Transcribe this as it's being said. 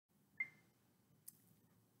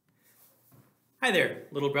Hi there,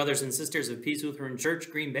 little brothers and sisters of Peace Lutheran Church,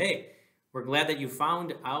 Green Bay. We're glad that you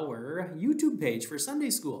found our YouTube page for Sunday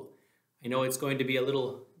school. I know it's going to be a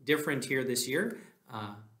little different here this year,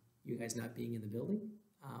 you guys not being in the building,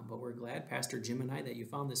 but we're glad, Pastor Jim and I, that you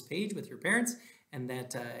found this page with your parents and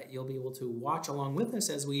that you'll be able to watch along with us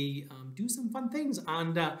as we do some fun things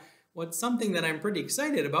on what's something that I'm pretty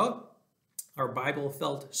excited about, our Bible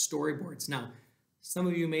felt storyboards. Now, some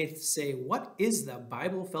of you may say, what is the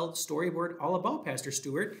Bible felt storyboard all about, Pastor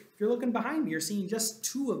Stewart? If you're looking behind me, you're seeing just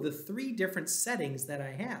 2 of the 3 different settings that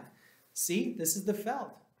I have. See, this is the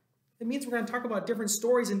felt. It means we're going to talk about different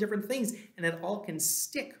stories and different things, and it all can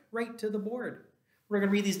stick right to the board. We're going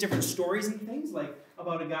to read these different stories and things, like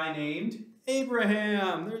about a guy named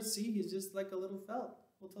Abraham. See, he's just like a little felt.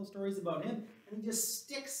 We'll tell stories about him, and he just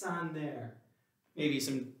sticks on there. Maybe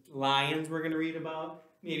some lions we're going to read about,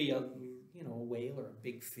 maybe a whale or a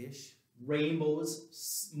big fish,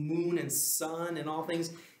 rainbows, moon and sun and all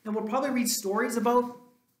things. And we'll probably read stories about,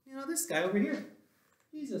 this guy over here,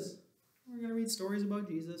 Jesus. We're going to read stories about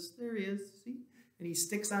Jesus. There he is, see? And he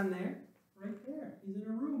sticks on there, right there. He's in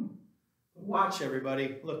a room. But watch,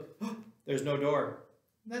 everybody. Look, there's no door.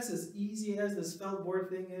 And that's as easy as this felt board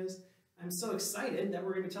thing is. I'm so excited that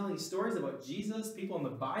we're going to be telling these stories about Jesus, people in the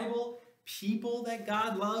Bible, people that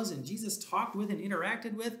God loves and Jesus talked with and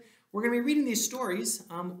interacted with. We're going to be reading these stories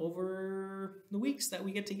over the weeks that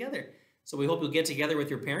we get together. So we hope you'll get together with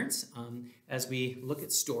your parents as we look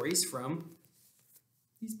at stories from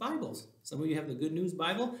these Bibles. Some of you have the Good News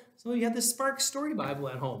Bible. Some of you have the Spark Story Bible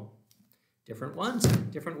at home. Different ones,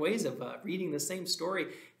 different ways of reading the same story.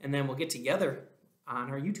 And then we'll get together on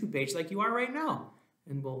our YouTube page like you are right now.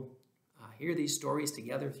 And we'll hear these stories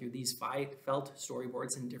together through these 5 felt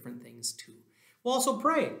storyboards and different things too. We'll also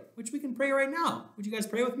pray, which we can pray right now. Would you guys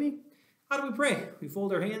pray with me? How do we pray? We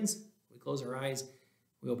fold our hands, we close our eyes,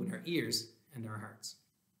 we open our ears and our hearts.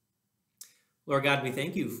 Lord God, we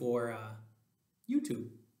thank you for YouTube,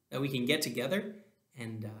 that we can get together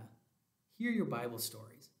and hear your Bible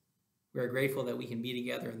stories. We are grateful that we can be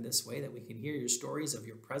together in this way, that we can hear your stories of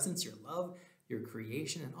your presence, your love, your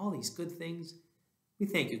creation, and all these good things. We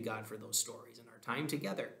thank you, God, for those stories and our time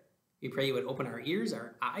together. We pray you would open our ears,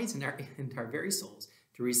 our eyes, and our very souls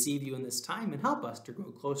to receive you in this time and help us to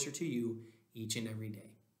grow closer to you each and every day.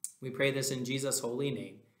 We pray this in Jesus' holy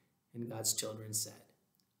name, and God's children said,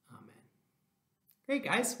 Amen. Great,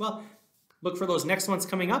 guys. Well, look for those next ones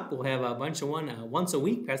coming up. We'll have a bunch of once a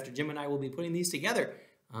week. Pastor Jim and I will be putting these together.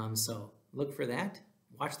 So look for that.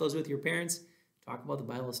 Watch those with your parents. Talk about the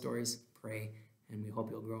Bible stories. Pray. And we hope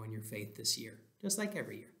you'll grow in your faith this year, just like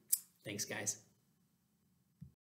every year. Thanks, guys.